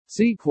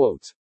Sea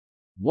quotes.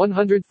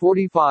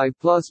 145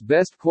 plus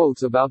best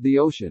quotes about the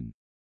ocean.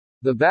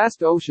 The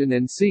vast ocean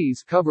and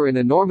seas cover an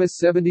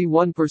enormous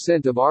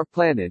 71% of our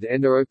planet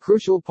and are a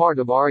crucial part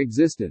of our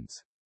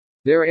existence.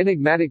 Their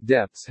enigmatic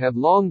depths have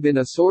long been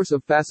a source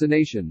of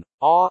fascination,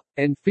 awe,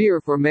 and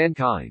fear for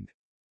mankind.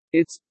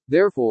 It's,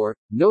 therefore,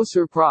 no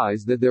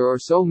surprise that there are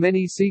so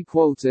many sea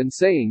quotes and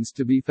sayings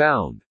to be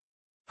found.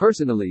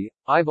 Personally,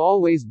 I've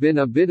always been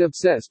a bit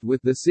obsessed with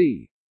the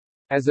sea.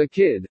 As a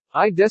kid,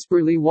 I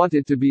desperately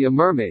wanted to be a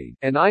mermaid,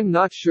 and I'm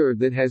not sure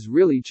that has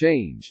really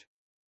changed.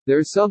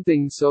 There's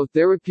something so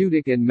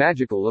therapeutic and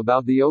magical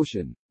about the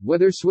ocean,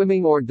 whether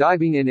swimming or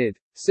diving in it,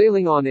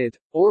 sailing on it,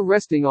 or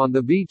resting on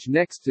the beach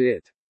next to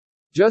it.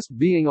 Just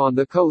being on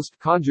the coast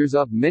conjures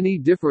up many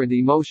different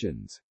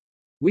emotions.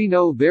 We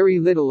know very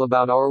little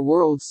about our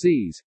world's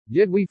seas,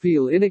 yet we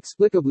feel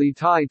inexplicably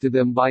tied to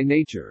them by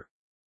nature.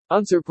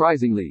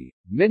 Unsurprisingly,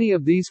 many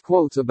of these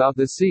quotes about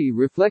the sea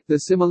reflect the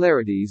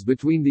similarities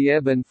between the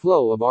ebb and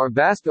flow of our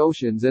vast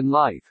oceans and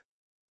life.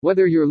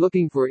 Whether you're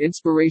looking for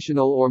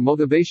inspirational or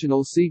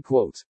motivational sea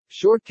quotes,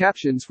 short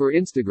captions for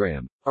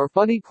Instagram, or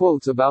funny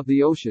quotes about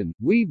the ocean,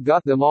 we've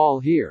got them all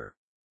here.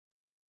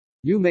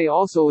 You may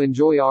also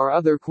enjoy our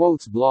other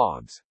quotes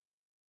blogs.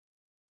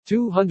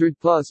 200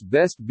 plus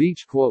best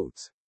beach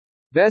quotes.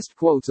 Best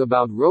quotes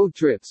about road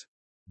trips.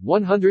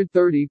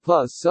 130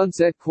 plus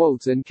sunset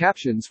quotes and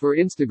captions for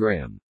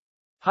Instagram.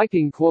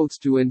 Hiking quotes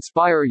to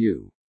inspire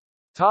you.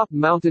 Top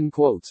mountain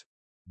quotes.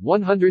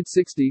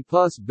 160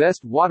 plus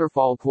best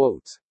waterfall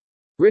quotes.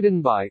 Written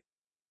by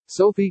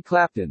Sophie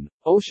Clapton,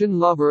 ocean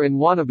lover and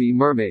wannabe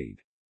mermaid.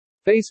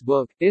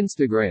 Facebook,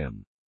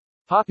 Instagram.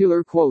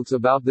 Popular quotes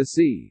about the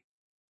sea.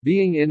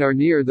 Being in or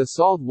near the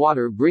salt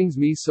water brings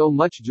me so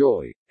much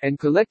joy, and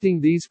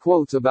collecting these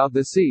quotes about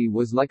the sea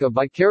was like a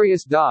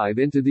vicarious dive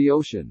into the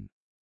ocean.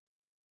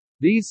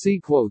 These sea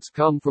quotes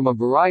come from a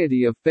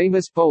variety of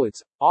famous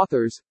poets,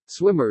 authors,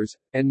 swimmers,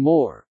 and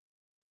more.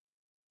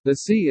 The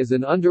sea is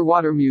an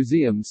underwater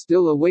museum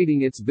still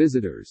awaiting its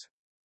visitors.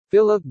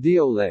 Philip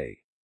Diolé.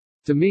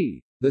 To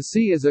me, the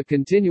sea is a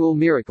continual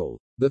miracle.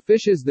 The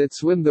fishes that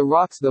swim the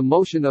rocks, the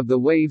motion of the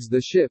waves,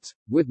 the ships,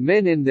 with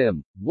men in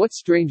them, what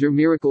stranger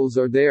miracles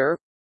are there?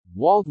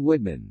 Walt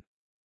Whitman.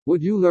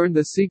 Would you learn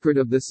the secret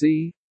of the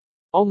sea?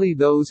 Only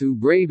those who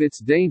brave its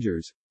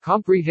dangers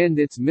comprehend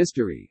its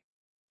mystery.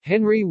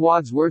 Henry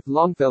Wadsworth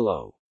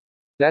Longfellow.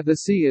 That the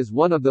sea is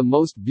one of the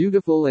most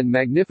beautiful and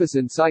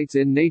magnificent sights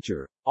in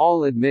nature,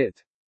 all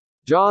admit.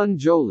 John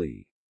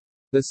Joly.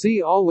 The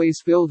sea always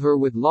filled her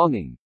with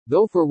longing,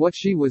 though for what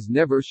she was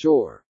never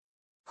sure.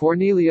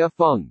 Cornelia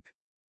Funk.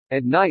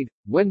 At night,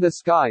 when the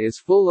sky is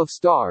full of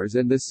stars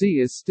and the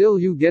sea is still,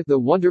 you get the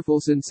wonderful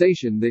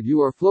sensation that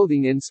you are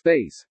floating in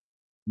space.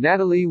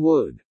 Natalie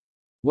Wood.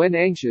 When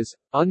anxious,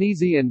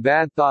 uneasy and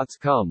bad thoughts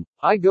come,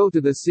 I go to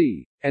the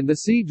sea, and the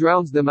sea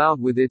drowns them out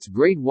with its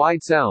great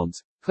wide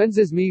sounds,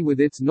 cleanses me with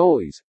its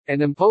noise,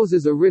 and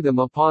imposes a rhythm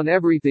upon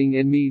everything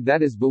in me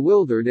that is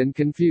bewildered and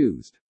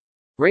confused.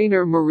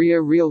 Rainer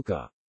Maria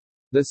Rilke.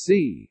 The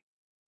sea.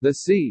 The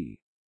sea.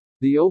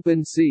 The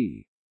open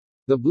sea.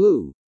 The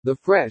blue, the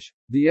fresh,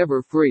 the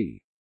ever-free.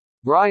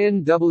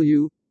 Brian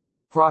W.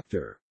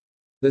 Proctor.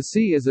 The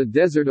sea is a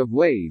desert of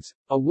waves,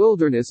 a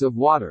wilderness of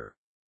water.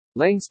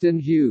 Langston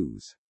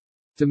Hughes.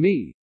 To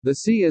me, the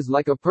sea is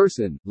like a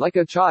person, like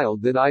a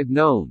child that I've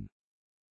known.